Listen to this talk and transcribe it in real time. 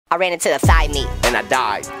I ran into the thigh meat. And I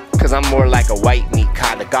died. Cause I'm more like a white meat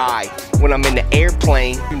kind of guy. When I'm in the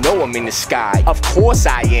airplane, you know I'm in the sky. Of course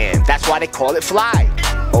I am, that's why they call it fly.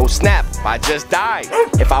 Oh snap, I just died.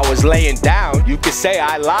 If I was laying down, you could say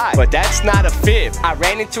I lied. But that's not a fib, I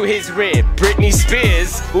ran into his rib. Britney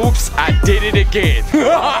Spears, oops, I did it again.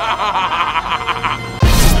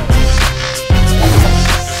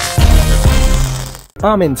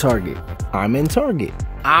 I'm in Target. I'm in Target.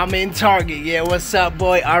 I'm in Target, yeah, what's up,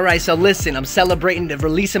 boy? Alright, so listen, I'm celebrating the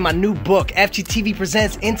release of my new book, FGTeeV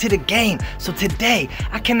Presents Into the Game. So today,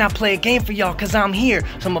 I cannot play a game for y'all because I'm here.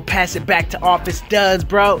 So I'm gonna pass it back to Office Duddz,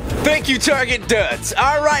 bro. Thank you, Target Duddz.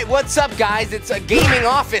 Alright, what's up, guys? It's a gaming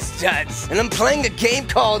Office Duddz. And I'm playing a game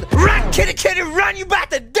called Run, Kitty Kitty Run, you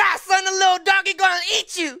about to die, son, the little doggy gonna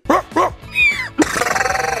eat you. I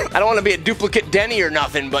don't want to be a duplicate Denny or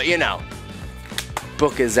nothing, but you know.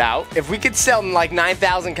 Book is out. If we could sell like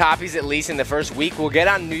 9,000 copies at least in the first week, we'll get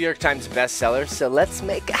on New York Times bestseller. So let's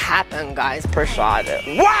make it happen, guys. Persuade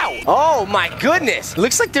it. Wow! Oh my goodness!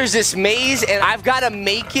 Looks like there's this maze and I've got to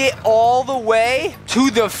make it all the way to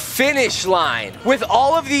the finish line with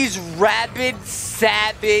all of these rabid,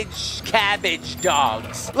 savage cabbage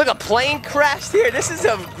dogs. Look, a plane crashed here. This is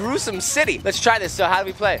a gruesome city. Let's try this. So how do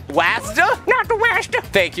we play? Wazda? Not the Wazda.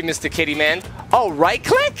 Thank you, Mr. Kitty Man. Oh, right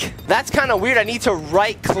click? That's kind of weird. I need to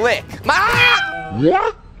right click. Ah!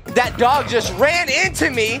 What? That dog just ran into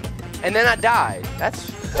me and then I died. That's...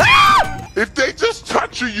 Ah! If they just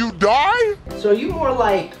touch you, you die? So are you more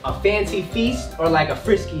like a fancy feast or like a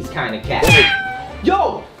Friskies kind of cat?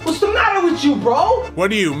 Yo, what's the matter with you, bro? What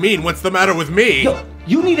do you mean, what's the matter with me? Yo,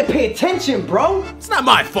 you need to pay attention, bro. It's not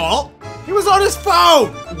my fault. He was on his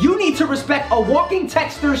phone. You need to respect a walking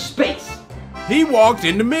texter's space. He walked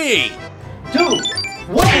into me. Dude,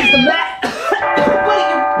 what is the matter? What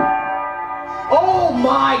are you... Oh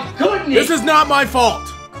my goodness! This is not my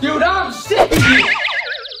fault. Dude, I'm sick of you!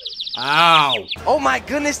 Ow. Oh my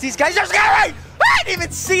goodness, these guys are scary! I didn't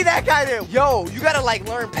even see that guy there. Yo, you gotta like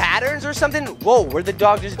learn patterns or something. Whoa, where'd the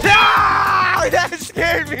dog just... Ah! That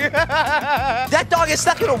scared me. That dog is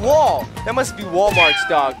stuck in a wall. That must be Walmart's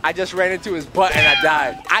dog. I just ran into his butt and I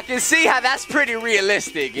died. I can see how that's pretty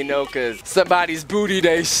realistic, you know, cause somebody's booty,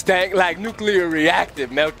 they stank like nuclear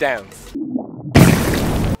reactive meltdowns.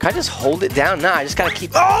 Can I just hold it down? Nah, I just gotta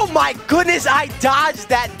keep... Oh my goodness, I dodged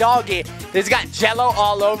that doggy. It's got jello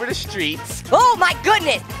all over the streets. Oh my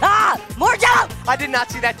goodness! Ah! More jello! I did not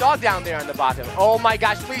see that dog down there on the bottom. Oh my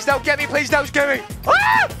gosh, please don't get me, please don't get me.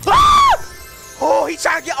 Ah! Ah! Oh, he's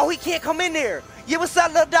trying to get... Oh, he can't come in there. Yeah, what's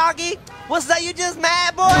up, little doggy? What's up, you just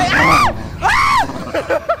mad, boy? Ah!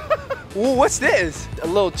 Ah! Ooh, what's this? A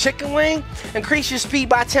little chicken wing? Increase your speed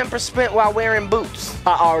by 10% while wearing boots.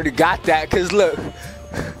 I already got that, because look...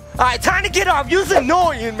 Alright, time to get off. You're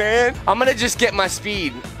annoying, man. I'm gonna just get my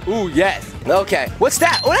speed. Ooh, yes. Okay. What's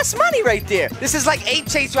that? Oh, that's money right there. This is like ape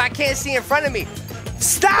chase, so I can't see in front of me.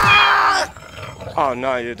 Stop! Oh,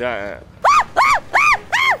 no, you're dying.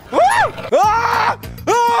 Ah!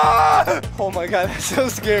 Ah! Oh my god, that's so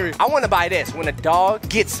scary. I want to buy this. When a dog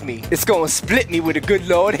gets me, it's gonna split me with a good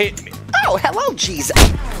Lord hit me. Oh, hello, Jesus.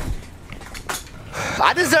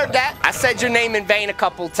 I deserve that. I said your name in vain a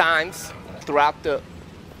couple times throughout the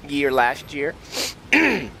year last year.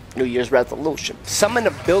 New Year's resolution. Summon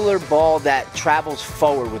a billiard ball that travels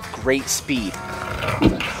forward with great speed.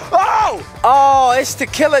 Oh! Oh, it's to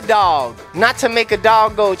kill a dog. Not to make a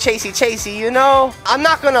dog go chasey chasey, you know? I'm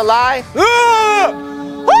not gonna lie. Ah!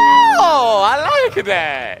 Oh, I like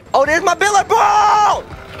that. Oh, there's my billiard ball!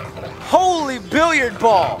 Holy billiard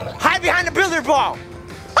ball. Hide behind the billiard ball.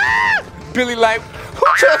 Ah! Billy like, who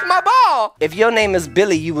took my ball? If your name is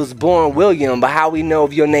Billy, you was born William, but how we know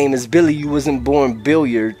if your name is Billy, you wasn't born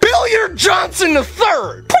Billiard? Billiard Johnson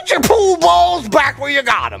III! Put your pool balls back where you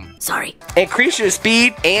got them. Sorry. Increase your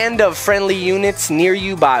speed and of friendly units near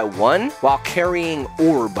you by 1 while carrying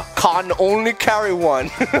orb. Can only carry 1.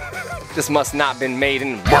 This must not been made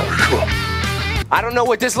in America. I don't know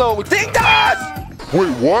what this little thing does! Wait,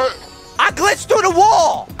 what? I glitched through the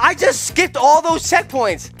wall! I just skipped all those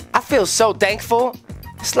checkpoints. I feel so thankful.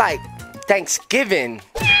 It's like Thanksgiving.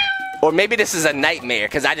 Or maybe this is a nightmare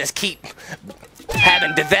because I just keep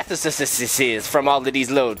having deathnesses from all of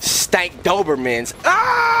these little stank Dobermans.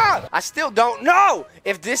 Ah! I still don't know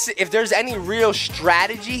if there's any real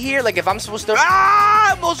strategy here. Like if I'm supposed to...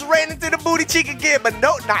 Ah! I almost ran into the booty cheek again. But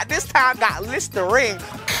no, not this time. Got Listerine.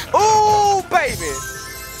 Ooh, baby.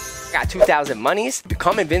 Got 2,000 monies.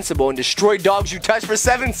 Become invincible and destroy dogs you touch for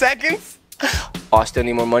 7 seconds. Oh, I still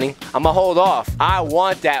need more money. I'ma hold off. I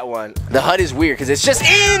want that one. The HUD is weird because it's just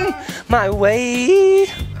in my way.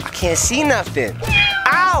 I can't see nothing.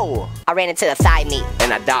 Ow! Ow! I ran into the thigh meat.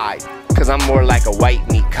 And I died. Cause I'm more like a white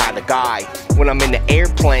meat kind of guy. When I'm in the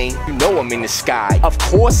airplane, you know I'm in the sky. Of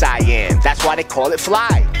course I am. That's why they call it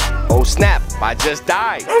fly. Oh snap, I just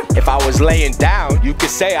died. If I was laying down, you could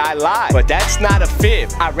say I lied. But that's not a fib.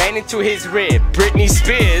 I ran into his rib. Britney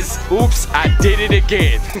Spears. Oops, I did it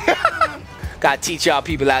again. Gotta teach y'all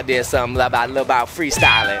people out there something about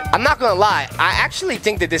freestyling. I'm not gonna lie, I actually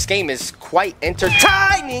think that this game is quite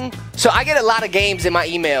entertaining. So I get a lot of games in my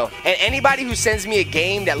email, and anybody who sends me a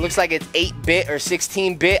game that looks like it's 8-bit or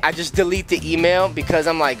 16-bit, I just delete the email because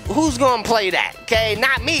I'm like, who's gonna play that? Okay,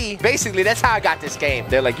 not me. Basically, that's how I got this game.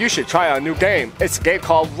 They're like, you should try our new game. It's a game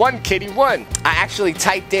called Run Kitty Run. I actually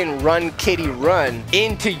typed in Run Kitty Run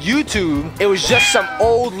into YouTube. It was just some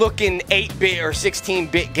old looking 8-bit or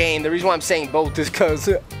 16-bit game. The reason why I'm saying both is because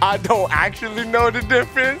I don't actually know the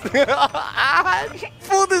difference.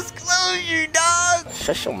 Full disclosure, dog.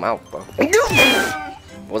 Shut your mouth, bro.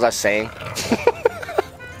 What was I saying?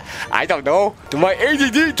 I don't know. My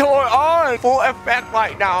ADD toy on full effect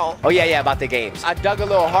right now. Oh yeah, about the games. I dug a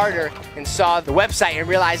little harder and saw the website and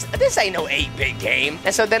realized this ain't no 8-bit game.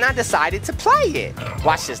 And so then I decided to play it.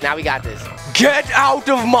 Watch this, now we got this. Get out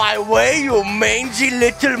of my way, you mangy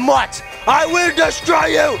little mutt. I will destroy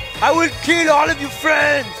you. I will kill all of your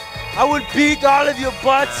friends. I will beat all of your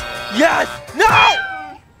butts. Yes,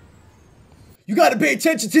 no! You gotta pay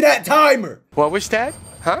attention to that timer. What was that?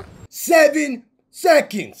 Huh? 7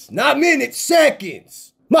 seconds, not minutes,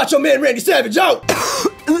 seconds. Macho Man Randy Savage out.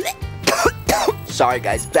 Sorry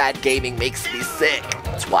guys, bad gaming makes me sick.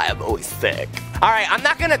 That's why I'm always sick. All right, I'm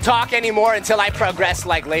not gonna talk anymore until I progress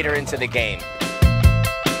like later into the game.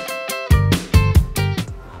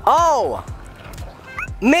 Oh,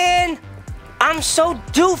 man, I'm so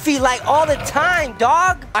doofy like all the time,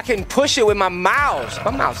 dog. I can push it with my mouse. My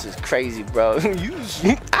mouse is crazy, bro.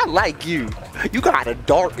 I like you. You got a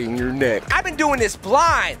dart in your neck. I've been doing this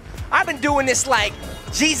blind. I've been doing this like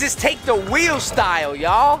Jesus take the wheel style,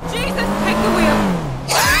 y'all. Jesus take the wheel.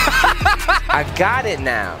 I got it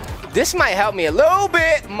now. This might help me a little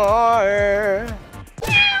bit more.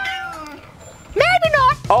 Maybe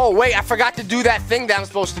not. Oh, wait, I forgot to do that thing that I'm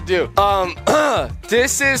supposed to do.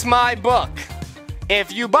 This is my book.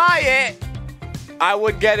 If you buy it, I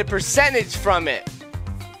would get a percentage from it.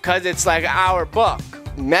 Cause it's like our book.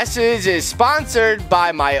 Message is sponsored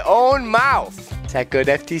by my own mouth. Is that good,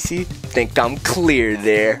 FTC? Think I'm clear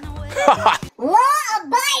there.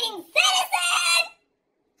 Law-abiding citizen!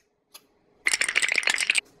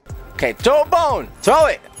 Okay, throw a bone. Throw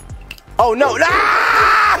it. Oh, no.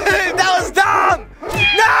 Ah! That was dumb.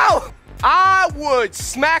 No! I would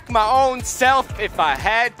smack my own self if I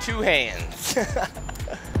had 2 hands.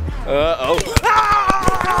 Uh-oh.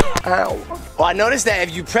 Ah! Ow. Well, I noticed that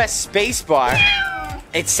if you press spacebar,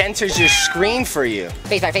 it centers your screen for you.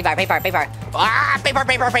 Paper. Ah, paper.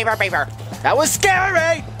 That was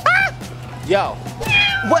scary. Ah! Yo.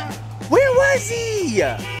 What? Where was he?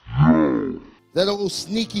 That old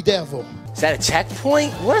sneaky devil. Is that a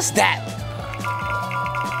checkpoint? What is that?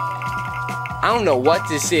 I don't know what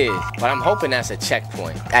this is, but I'm hoping that's a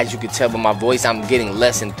checkpoint. As you can tell by my voice, I'm getting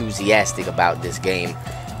less enthusiastic about this game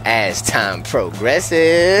as time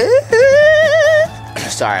progresses.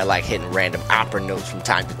 Sorry, I like hitting random opera notes from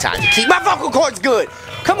time to time to keep my vocal cords good.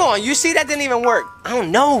 Come on, you see that didn't even work. I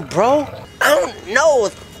don't know, bro. I don't know a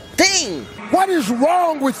thing. What is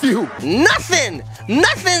wrong with you? Nothing.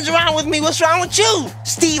 Nothing's wrong with me. What's wrong with you,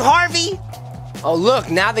 Steve Harvey? Oh,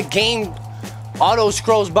 look, now the game auto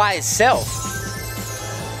scrolls by itself.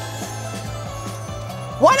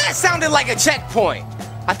 Why that sounded like a checkpoint?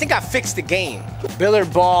 I think I fixed the game.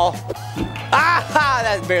 Billard ball. Ah,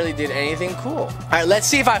 that barely did anything cool. All right, let's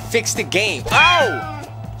see if I fixed the game. Oh,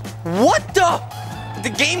 what the? The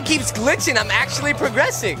game keeps glitching. I'm actually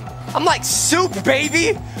progressing. I'm like soup,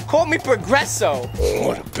 baby. Call me Progresso.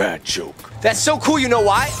 What a bad joke. That's so cool, you know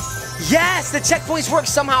why? Yes, the checkpoints work.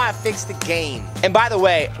 Somehow I fixed the game. And by the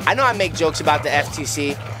way, I know I make jokes about the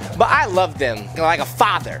FTC, but I love them. They're like a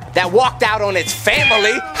father that walked out on its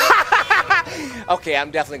family. Okay, I'm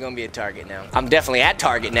definitely gonna be a Target now. I'm definitely at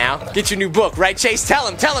Target now. Get your new book, right, Chase? Tell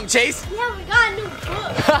him, Chase. Yeah, we got a new book.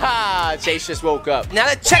 Haha, Chase just woke up. Now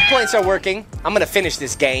that checkpoints are working, I'm gonna finish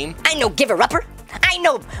this game. I know giver-upper. I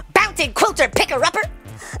know bounted quilter picker-upper.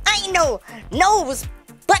 I know nose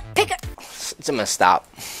butt picker. I'm gonna stop.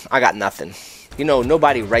 I got nothing. You know,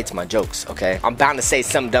 nobody writes my jokes, okay? I'm bound to say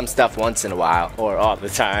some dumb stuff once in a while, or all the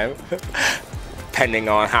time. Depending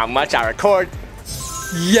on how much I record.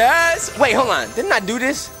 Yes! Wait, hold on. Didn't I do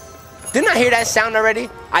this? Didn't I hear that sound already?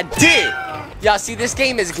 I did! Y'all see, this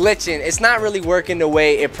game is glitching. It's not really working the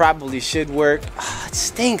way it probably should work. it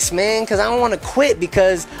stinks, man, because I don't want to quit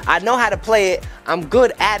because I know how to play it. I'm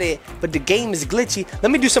good at it, but the game is glitchy.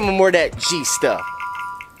 Let me do some more of that G stuff.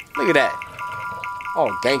 Look at that.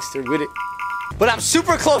 Oh, gangster with it. But I'm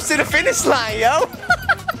super close to the finish line, yo.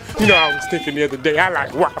 You know, I was thinking the other day, I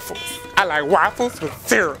like waffles. I like waffles with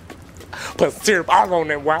syrup. Put syrup all on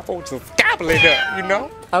that waffle, just gobble it up, you know?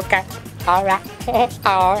 Okay. All right.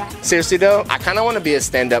 All right. Seriously though, I kind of want to be a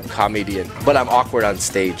stand-up comedian, but I'm awkward on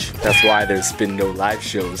stage. That's why there's been no live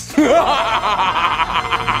shows.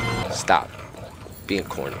 Stop being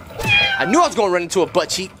corny. I knew I was gonna run into a butt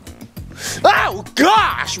cheek. Oh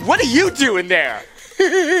gosh, what are you doing there?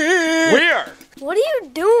 Where? What are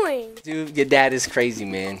you doing? Dude, your dad is crazy,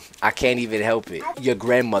 man. I can't even help it. Your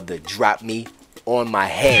grandmother dropped me on my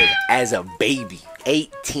head as a baby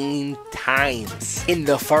 18 times in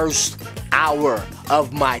the first hour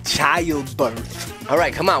of my childbirth. All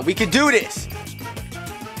right, come on, we can do this.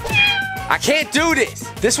 I can't do this.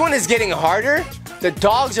 This one is getting harder. The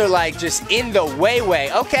dogs are like just in the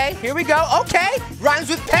way. Okay, here we go. Okay, rhymes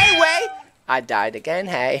with pay way. I died again,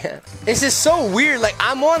 hey. It's just so weird, like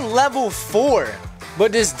I'm on level 4,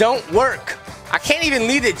 but this don't work. I can't even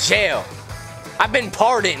leave the jail. I've been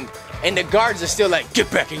pardoned, and the guards are still like,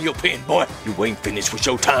 get back in your pen, boy. You ain't finished with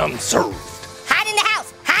your time served. Hide in the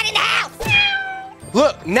house. Hide in the house.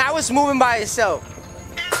 Look, now it's moving by itself.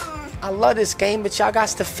 I love this game, but y'all got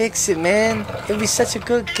to fix it, man. It'd be such a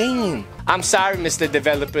good game. I'm sorry, Mr.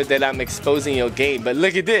 Developer, that I'm exposing your game, but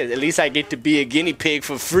look at this. At least I get to be a guinea pig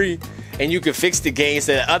for free, and you can fix the game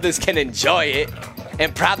so that others can enjoy it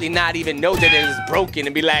and probably not even know that it is broken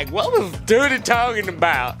and be like, what was Duty talking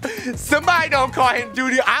about? Somebody don't call him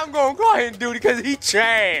Duty. I'm going to call him Duty because he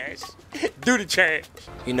trash. Duty trash.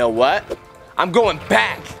 You know what? I'm going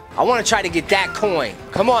back. I want to try to get that coin.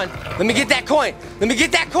 Come on. Let me get that coin. Let me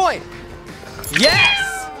get that coin.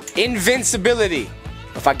 Yes! Invincibility.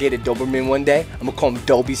 If I get a Doberman one day, I'm going to call him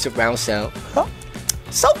Dolby Surround Sound. Huh?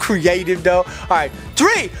 So creative, though. All right.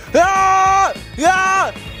 3. Ah!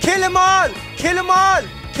 Ah! Kill him all. Kill him all.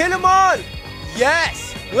 Kill him all.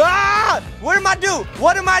 Yes. Ah! What am I do?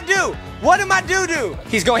 What am I do? What am I do?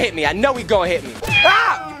 He's going to hit me. I know he's going to hit me.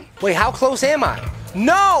 Ah! Wait, how close am I?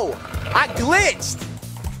 No! I glitched.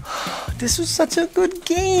 This was such a good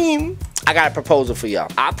game. I got a proposal for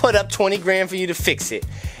y'all. I put up 20 grand for you to fix it,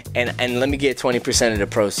 and let me get 20% of the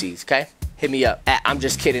proceeds, okay? Hit me up at I'm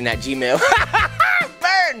just kidding at Gmail.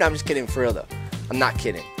 Burn! No, I'm just kidding for real though. I'm not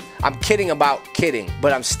kidding. I'm kidding about kidding,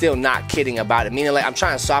 but I'm still not kidding about it. Meaning like I'm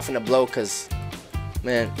trying to soften the blow because,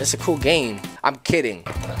 man, it's a cool game. I'm kidding.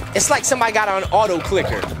 It's like somebody got on auto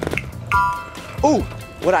clicker. Ooh,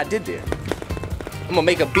 what I did there. I'm gonna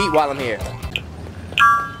make a beat while I'm here.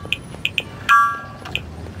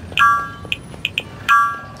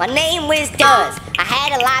 My name was Duddz. I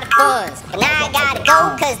had a lot of funs, but now I gotta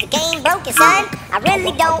go cause the game broken, son. I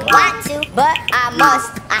really don't want to, but I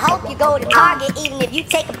must. I hope you go to Target even if you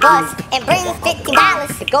take a bus and bring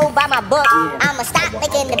 $50 to go buy my book. I'ma stop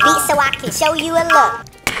making the beat so I can show you a look.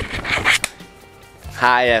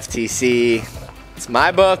 Hi FTC. It's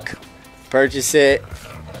my book. Purchase it.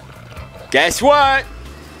 Guess what?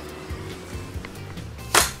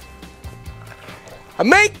 I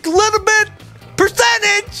make a little bit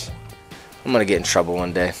percentage. I'm gonna get in trouble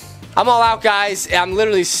one day. I'm all out, guys. I'm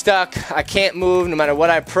literally stuck. I can't move no matter what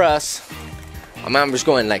I press. I'm just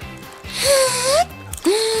going like.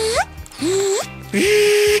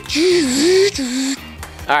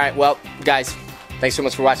 All right, well, guys, thanks so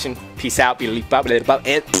much for watching. Peace out. Leep up,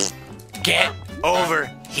 and get over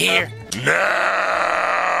here.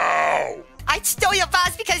 I stole your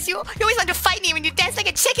vase because you always want to fight me when you dance like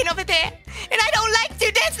a chicken over there. And I don't like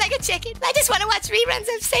to dance like a chicken. I just want to watch reruns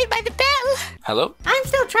of Saved by the Bell. Hello? I'm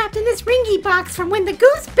still trapped in this ringy box from when the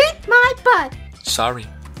goose bit my butt. Sorry.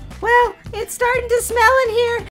 Well, it's starting to smell in here.